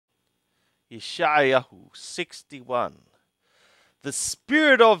Yeshayahu 61. The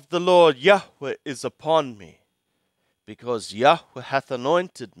Spirit of the Lord Yahweh is upon me, because Yahweh hath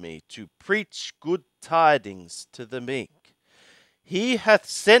anointed me to preach good tidings to the meek. He hath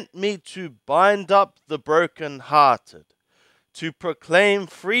sent me to bind up the broken-hearted, to proclaim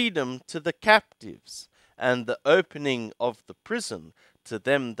freedom to the captives, and the opening of the prison to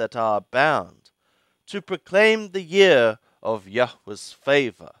them that are bound, to proclaim the year of Yahweh's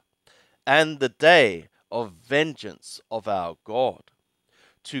favour, and the day of vengeance of our God,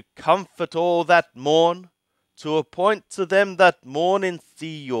 to comfort all that mourn, to appoint to them that mourn in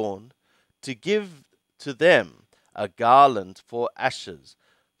Zion, to give to them a garland for ashes,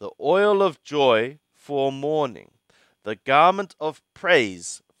 the oil of joy for mourning, the garment of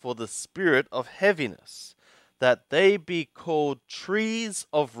praise for the spirit of heaviness, that they be called trees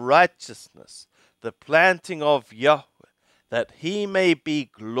of righteousness, the planting of Yahweh, that he may be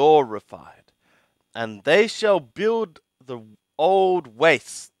glorified. And they shall build the old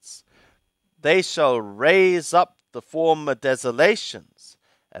wastes, they shall raise up the former desolations,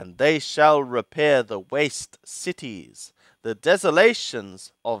 and they shall repair the waste cities, the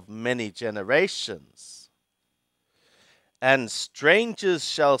desolations of many generations. And strangers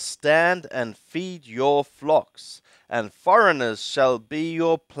shall stand and feed your flocks, and foreigners shall be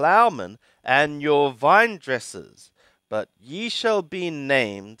your ploughmen and your vine-dressers. But ye shall be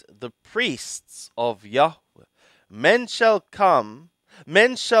named the priests of Yahweh. Men shall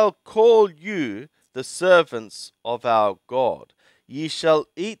call you the servants of our God. Ye shall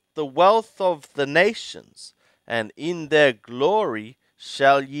eat the wealth of the nations, and in their glory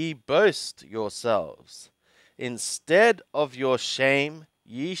shall ye boast yourselves. Instead of your shame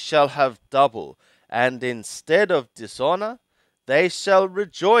ye shall have double, and instead of dishonor they shall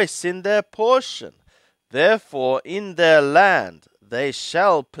rejoice in their portion. Therefore in their land they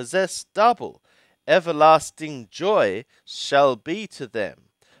shall possess double. Everlasting joy shall be to them.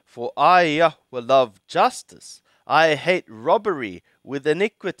 For I, Yahweh, love justice. I hate robbery with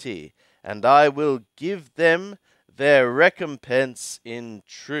iniquity, and I will give them their recompense in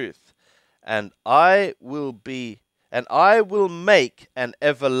truth. And I will make an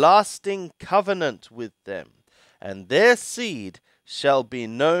everlasting covenant with them, and their seed shall be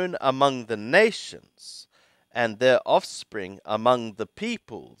known among the nations, and their offspring among the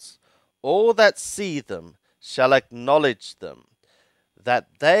peoples. All that see them shall acknowledge them,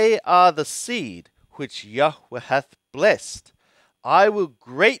 that they are the seed which Yahweh hath blessed. I will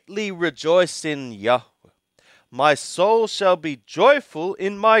greatly rejoice in Yahweh. My soul shall be joyful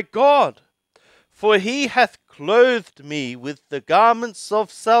in my God, for he hath clothed me with the garments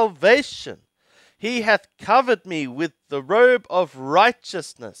of salvation. He hath covered me with the robe of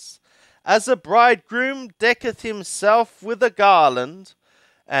righteousness, as a bridegroom decketh himself with a garland,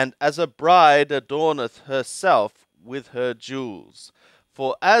 and as a bride adorneth herself with her jewels.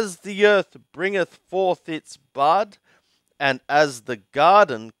 For as the earth bringeth forth its bud, and as the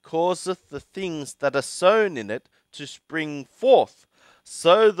garden causeth the things that are sown in it to spring forth,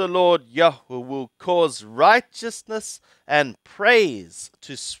 so the Lord Yahweh will cause righteousness and praise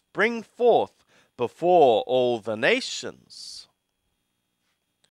to spring forth before all the nations.